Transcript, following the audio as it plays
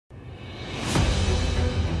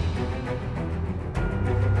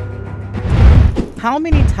How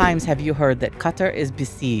many times have you heard that Qatar is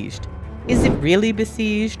besieged? Is it really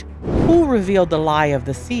besieged? Who revealed the lie of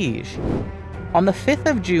the siege? On the 5th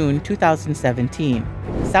of June 2017,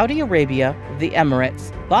 Saudi Arabia, the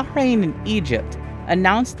Emirates, Bahrain, and Egypt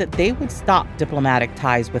announced that they would stop diplomatic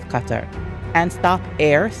ties with Qatar and stop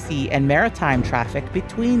air, sea, and maritime traffic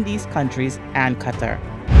between these countries and Qatar.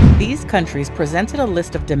 These countries presented a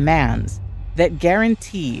list of demands that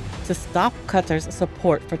guarantee to stop Qatar's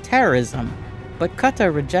support for terrorism, but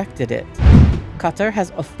Qatar rejected it. Qatar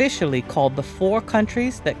has officially called the 4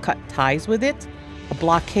 countries that cut ties with it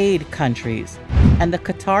blockade countries, and the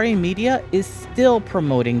Qatari media is still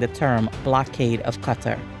promoting the term blockade of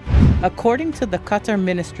Qatar. According to the Qatar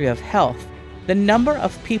Ministry of Health, the number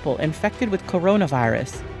of people infected with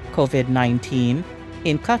coronavirus, COVID-19,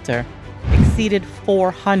 in Qatar exceeded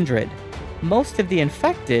 400. Most of the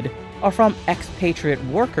infected are from expatriate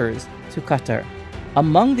workers to Qatar.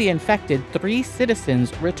 Among the infected, 3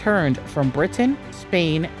 citizens returned from Britain,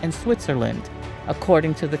 Spain, and Switzerland,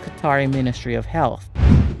 according to the Qatari Ministry of Health.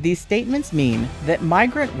 These statements mean that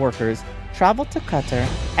migrant workers travel to Qatar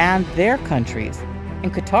and their countries,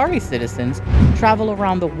 and Qatari citizens travel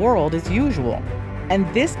around the world as usual. And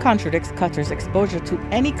this contradicts Qatar's exposure to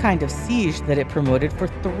any kind of siege that it promoted for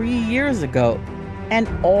 3 years ago. And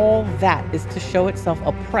all that is to show itself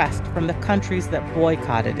oppressed from the countries that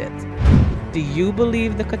boycotted it. Do you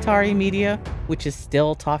believe the Qatari media, which is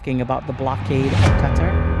still talking about the blockade of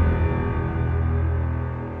Qatar?